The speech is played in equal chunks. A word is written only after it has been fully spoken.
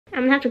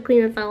I'm gonna have to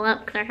clean this all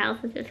up because our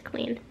house is just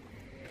clean.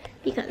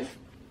 Because,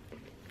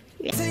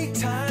 yeah. Take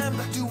time,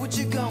 do what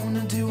you're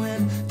gonna do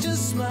and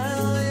just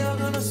smile, you're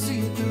gonna see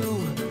it through.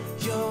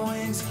 Your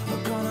wings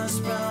are gonna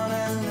sprout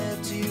and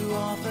lift you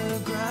off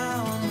the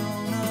ground.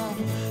 No,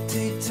 no,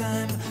 take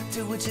time,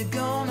 do what you're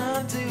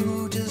gonna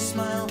do, just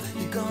smile,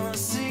 you're gonna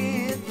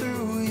see it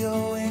through.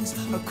 Your wings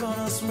are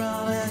gonna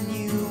sprout and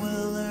you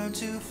will learn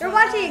to fly. You're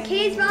watching a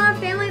KittiesMama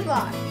family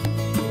vlog.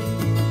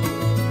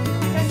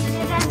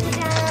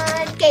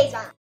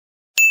 KittiesMama.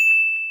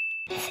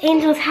 This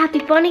Angel's Happy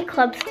Bunny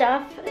Club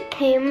stuff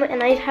came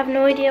and I have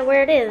no idea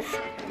where it is.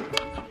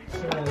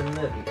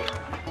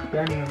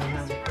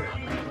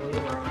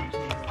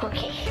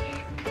 Okay,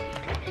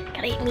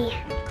 gotta get me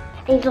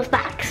Angel's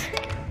box.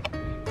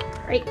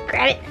 Right,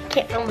 grab it.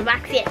 Can't film the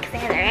box yet because I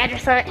have their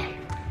address on it.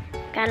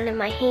 Got it in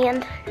my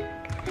hand.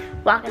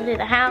 Walking through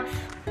the house.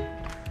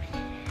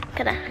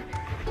 Gotta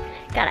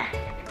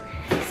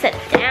sit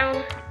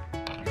down.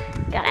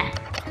 Gotta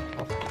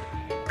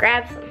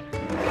grab some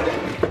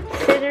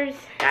scissors.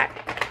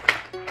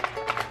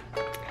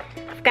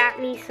 Got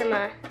me some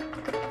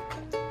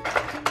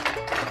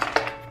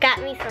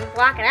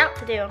blocking out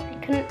to do.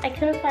 I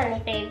couldn't find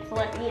anything to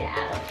let me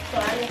out, so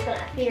I'm just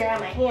gonna figure out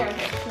my hand.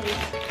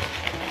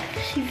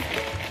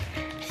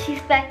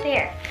 She's back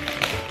there.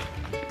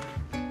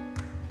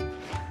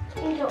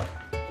 Angel,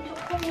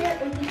 come here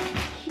and be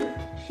cute.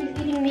 She's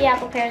eating the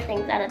apple pear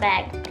things out of the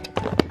bag.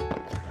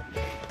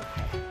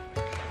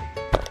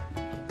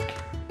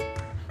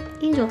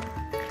 Angel.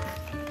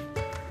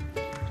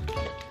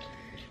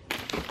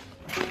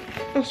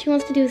 All she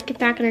wants to do is get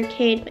back in her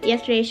cage, but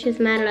yesterday she was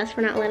mad at us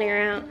for not letting her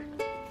out.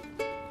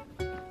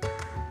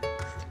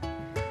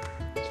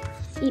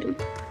 Just eat them.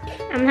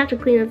 I'm gonna have to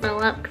clean this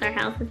all up because our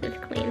house is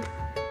just clean.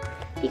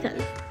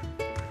 Because,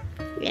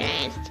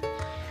 yes.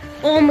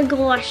 Oh my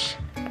gosh.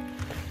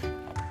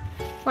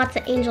 Lots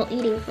of Angel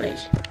eating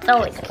footage. It's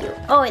always cute,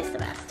 always the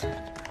best.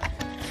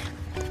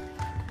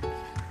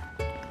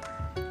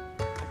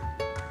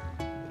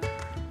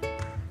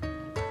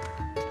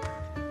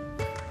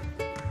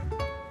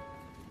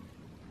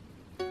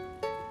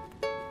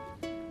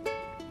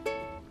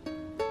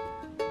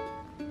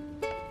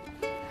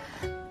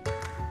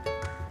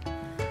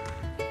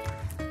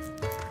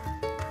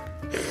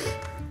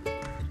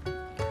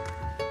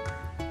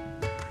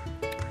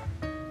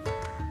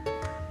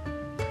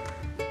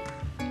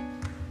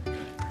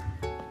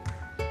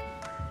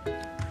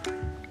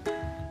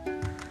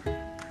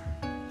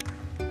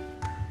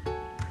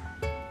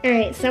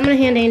 Alright, so I'm gonna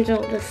hand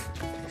Angel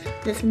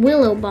this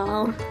willow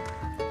ball.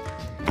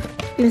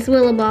 This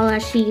willow ball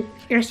as she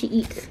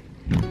eats.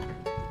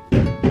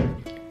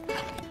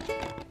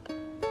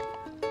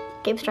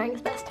 Gabe's trying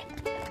his best.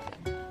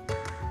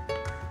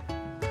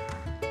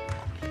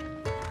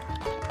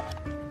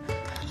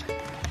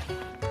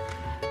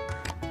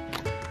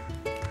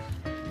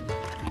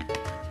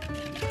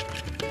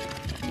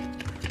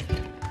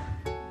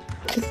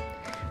 Just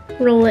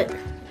roll it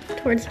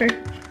towards her.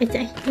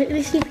 Let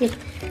me see if we can.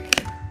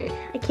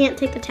 I can't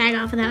take the tag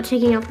off without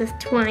taking off this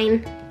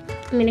twine.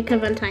 I mean, I could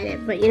have untied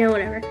it, but you know,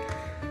 whatever.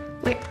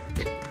 Wait.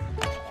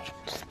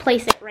 Just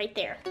place it right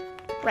there.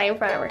 Right in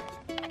front of her.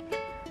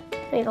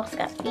 We've also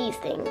got these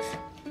things.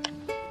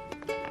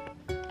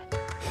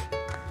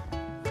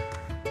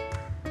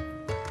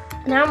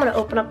 Now I'm gonna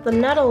open up the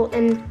nettle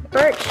and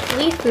birch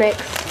leaf mix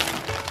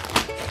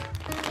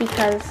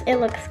because it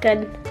looks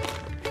good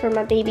for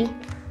my baby,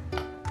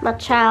 my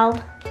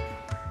child.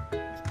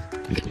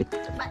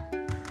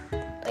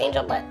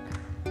 Angel butt.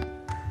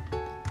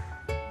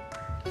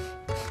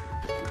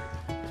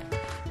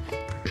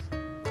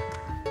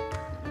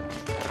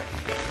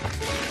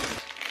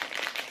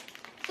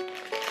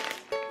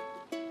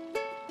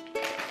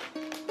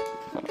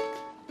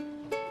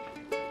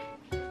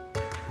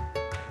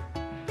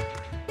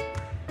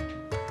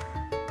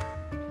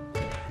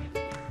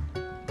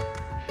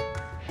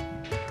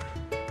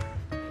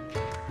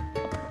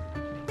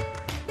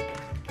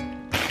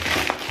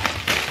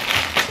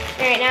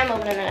 Alright, now I'm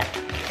opening it up.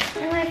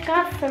 And I've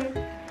got some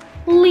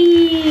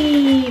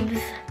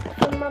leaves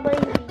for my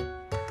baby.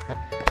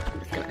 I'm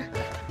just gonna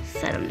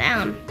set them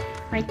down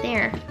right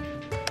there.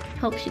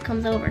 Hope she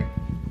comes over.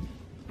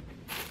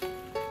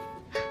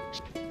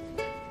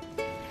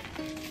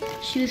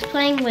 She was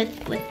playing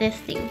with this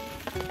thing.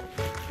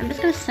 I'm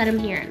just gonna set them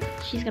here and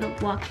she's gonna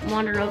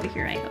wander over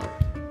here, I hope.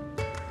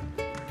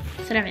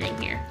 Set everything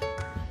here.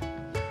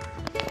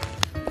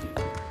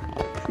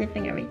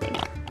 Sniffing everything.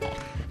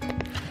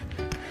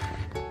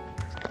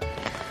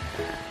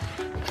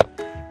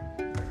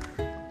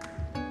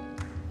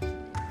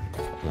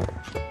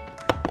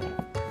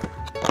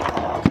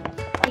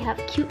 Have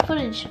cute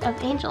footage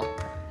of Angel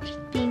just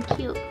being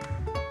cute.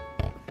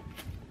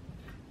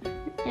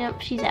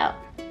 Yep, she's out.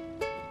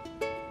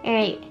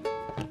 Alright.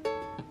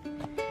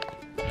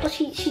 Well,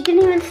 she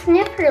didn't even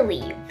sniff her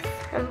leaves.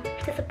 I'm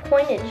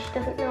disappointed. She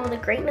doesn't know the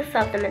greatness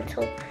of them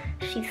until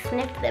she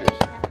sniffed them.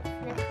 She hasn't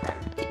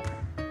sniffed them.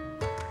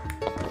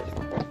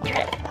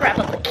 Try to grab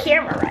up the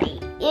camera,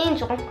 right?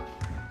 Angel,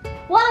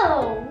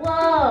 Whoa,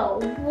 whoa,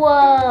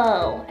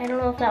 whoa. I don't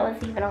know if that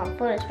was even on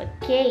footage, but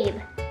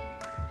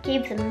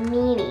Gabe's a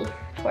meanie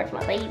towards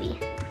my baby,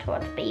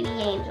 towards baby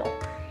Angel,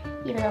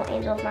 even though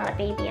Angel's not a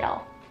baby at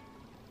all.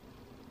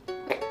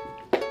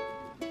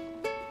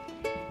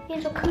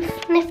 Angel, come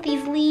sniff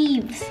these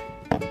leaves.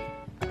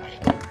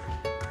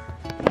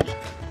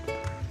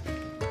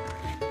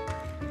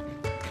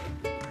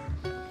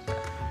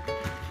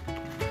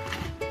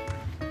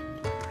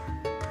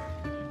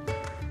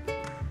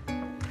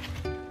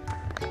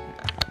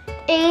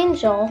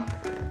 Angel.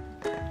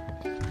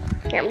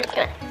 Here, I'm just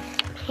gonna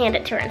hand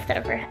it to her instead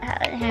of her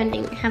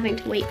having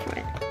to wait for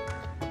it.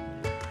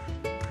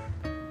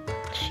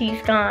 She's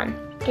gone.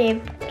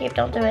 Gabe,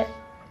 don't do it.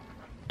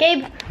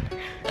 Gabe!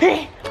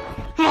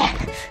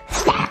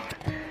 Stop!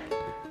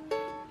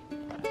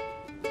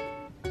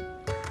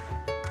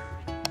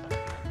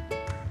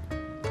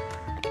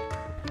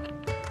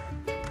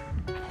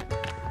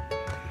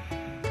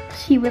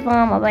 She was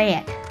on my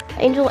back.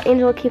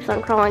 Angel keeps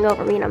on crawling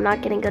over me and I'm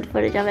not getting good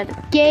footage of it.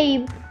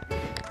 Gabe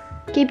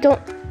don't.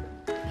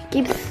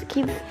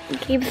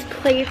 Gabe's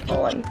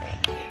playful and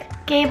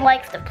Gabe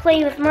likes to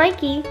play with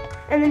Mikey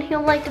and then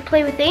he'll like to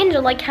play with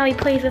Angel like how he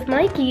plays with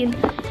Mikey and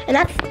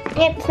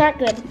it's not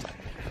good.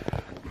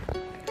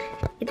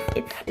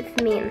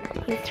 It's mean.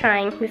 He's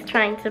trying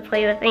to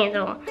play with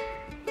Angel.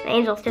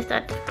 Angel's just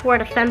a poor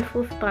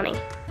defenseless bunny.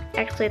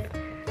 Actually,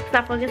 it's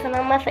not focusing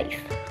on my face,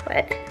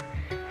 but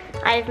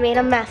I've made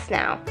a mess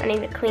now. I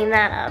need to clean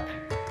that up.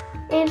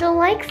 Angel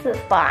likes this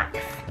box.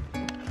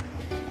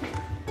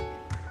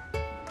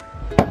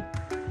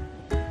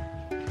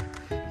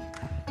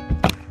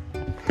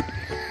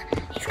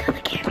 He's got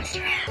the camera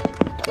strap.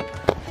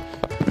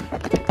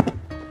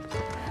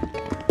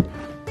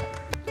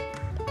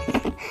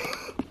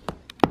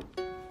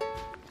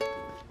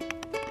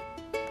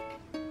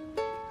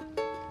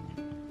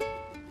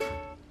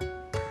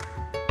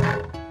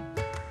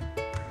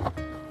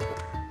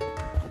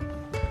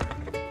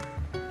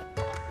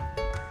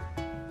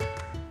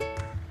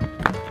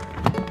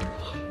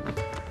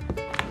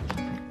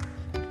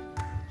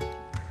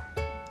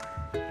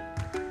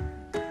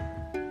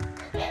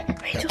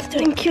 Angel's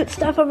doing cute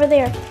stuff over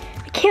there.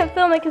 I can't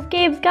film it because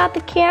Gabe's got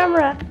the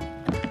camera.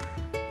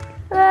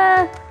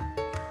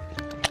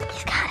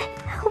 He's got it.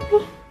 Help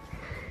me.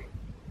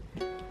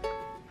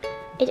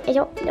 I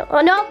don't know.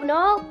 Oh,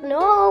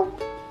 no.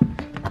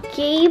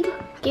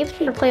 Gabe's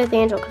trying to play with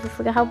Angel because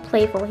look at how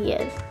playful he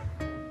is.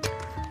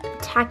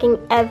 Attacking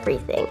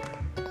everything.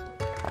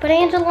 But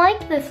Angel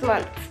liked this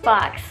month's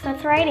box.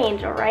 That's right,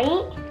 Angel,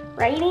 right?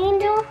 Right,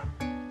 Angel?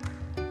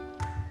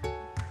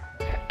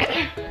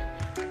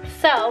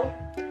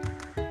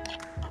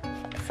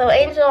 So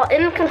Angel,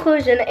 in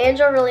conclusion,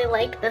 Angel really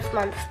liked this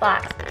month's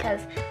box because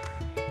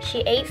she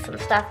ate some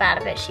stuff out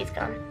of it. She's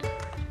gone.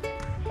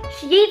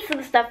 She ate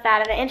some stuff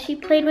out of it and she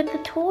played with the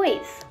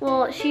toys.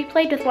 Well, she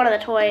played with one of the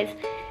toys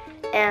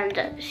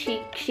and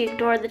she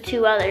ignored the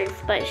two others,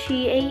 but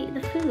she ate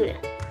the food,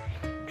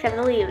 except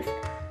the leaves.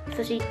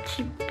 So she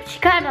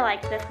kind of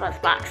liked this month's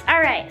box.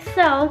 All right,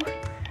 so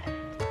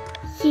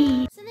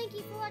So thank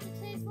you for watching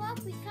today's vlog.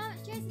 Please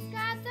comment, share,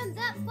 subscribe, thumbs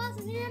up.